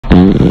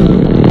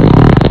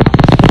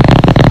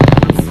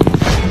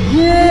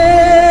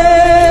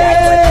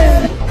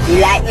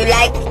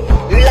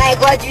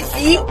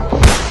see?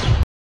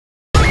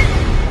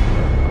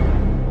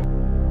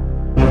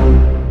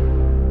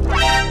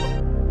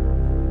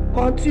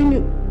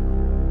 Continue.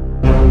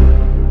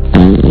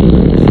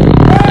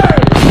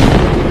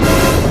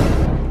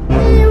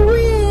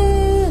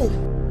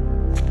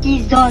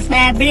 Jesus,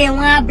 my brain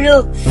one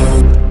blow.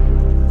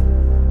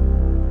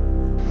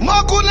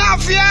 Makuna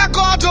fear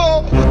God.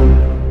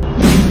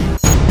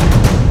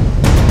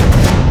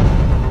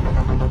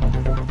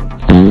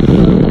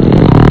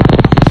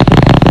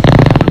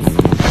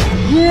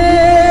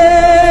 Yeah.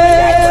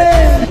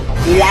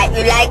 You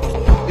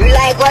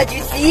like what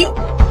you see?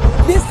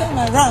 This time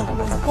around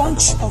was a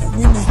bunch of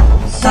women.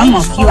 Some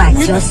of you are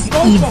just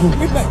evil.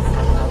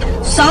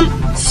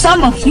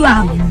 Some of you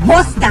are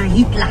worse than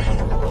Hitler.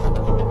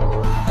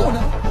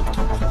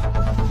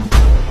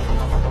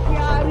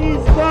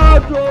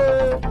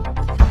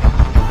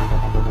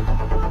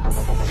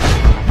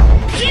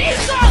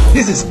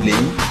 This is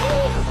playing.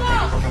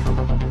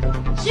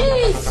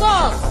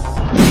 Jesus!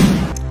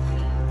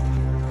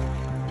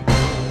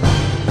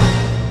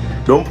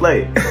 Don't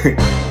play.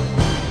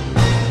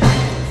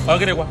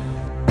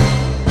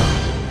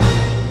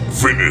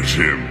 Finish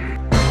him.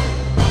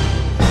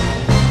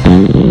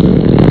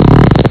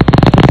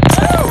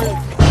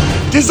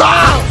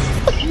 Jesus!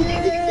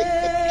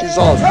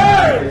 Jesus!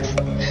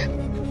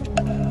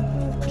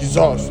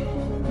 Jesus!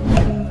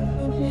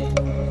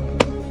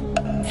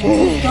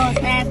 Jesus,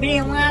 my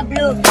brain one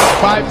blow.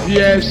 5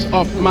 years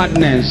of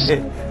madness.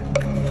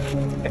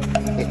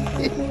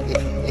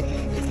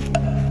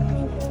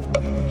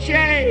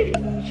 Shay!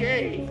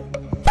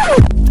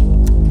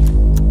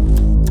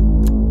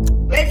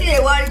 Wait till they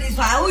want this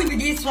one. Who will be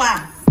this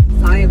one?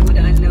 Some people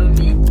don't know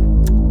me.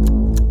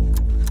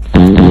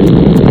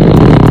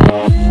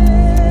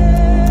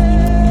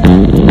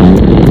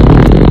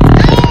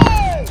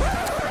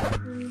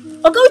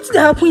 Okay, what's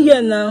gonna happen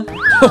here now?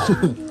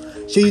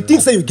 So you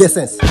think say you get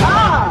sense?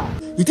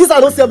 You think I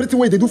don't see everything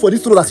what they do for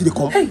this road as they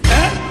come? Hey.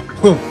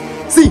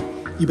 See,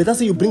 you better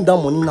say you bring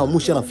down money now, more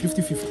share on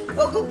 50-50.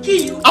 I'll go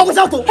kill you. I will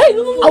shout. Hey,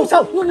 no. I will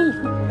shout. No.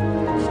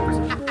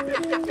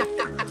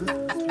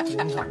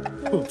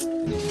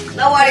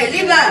 Don't worry,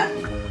 leave her.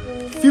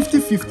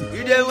 50-50.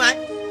 You don't want?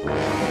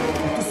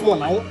 Too small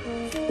now.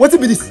 What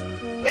be this?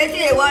 Wait till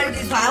they want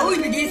this one. Who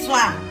will be this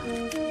one?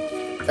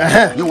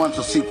 You want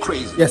to see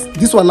crazy? Yes,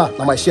 this one now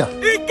my share.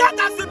 You got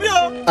us to be.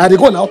 I they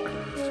go now.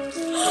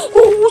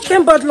 Who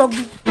can bad luck?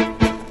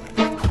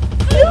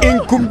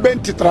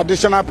 Incumbent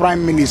traditional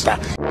prime minister.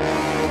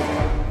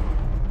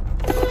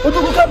 What do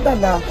you calm down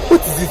now?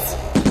 What is it?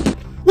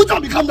 Which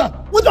one become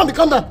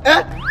that?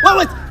 Eh?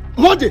 Wait.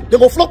 Monday they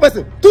go flog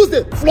person.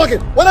 Tuesday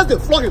flogging. Wednesday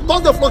flogging.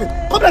 Thursday flogging.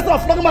 Come let's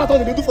have flogging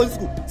marathon they do for this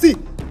school. See,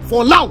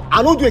 for now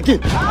I don't do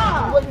again.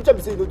 What you tell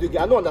me say you don't do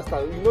again? I don't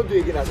understand. You don't do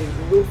again. I say you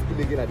don't school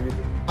again at the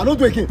meeting. I don't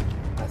do again.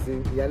 I say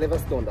you never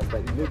still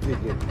understand. You don't do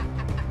again.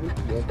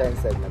 You enter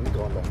inside and I need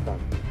to understand.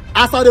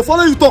 As I dey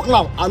follow you talk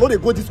now, I know they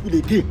go to school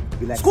again.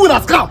 Like, school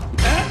has come.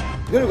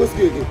 You don't go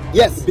school again?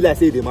 Yes. Be like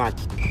say they match.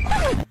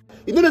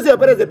 You don't know say your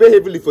parents they pay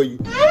heavily for you.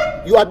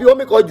 You are the one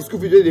make all the school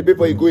fees they pay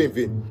for you go in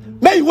vain.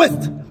 Make it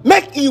waste.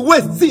 Make it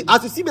waste. See,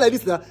 as you see me like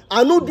this now,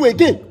 I no do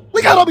again.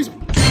 We can't rubbish.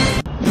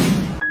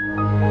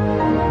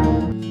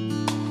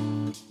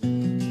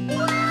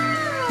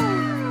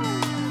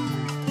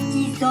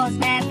 Jesus,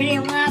 my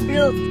brain one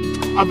blow.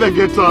 I beg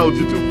get out,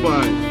 you too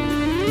fine.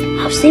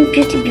 I've seen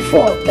beauty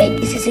before, but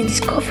this is a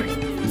discovery.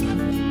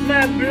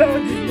 My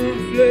blood is not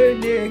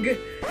flowing.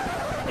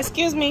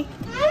 Excuse me.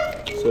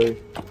 Sorry.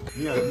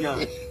 Yeah.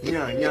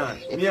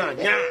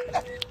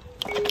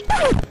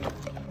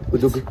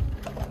 Odogu.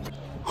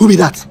 Who be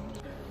that?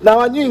 Now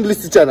I new English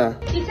teacher now.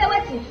 You say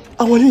what?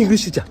 I want new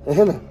English teacher.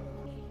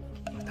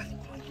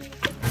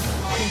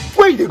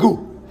 Where you dey go?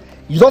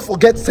 You don't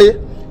forget say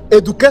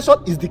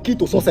education is the key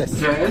to success.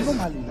 Yes.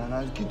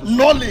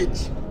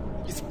 Knowledge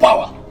is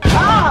power.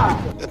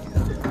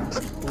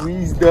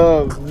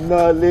 Wisdom,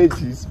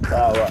 knowledge is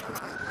power.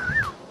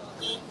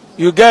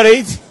 You get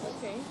it?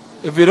 Okay.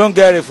 If you don't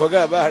get it,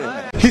 forget about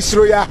it. His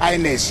Royal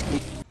Highness.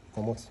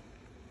 Come out.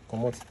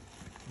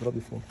 Drop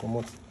the phone. Come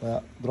out.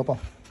 Drop her.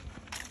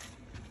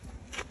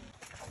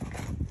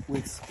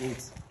 Wait.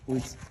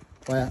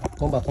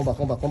 Come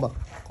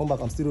back.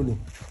 I'm still rolling.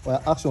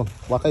 Action.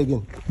 Waka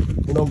again.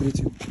 He don't greet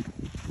you.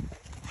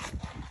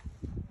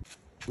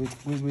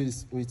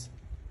 Wait.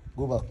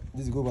 Go back.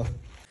 Go back.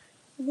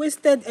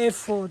 Wasted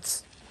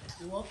efforts.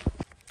 You what?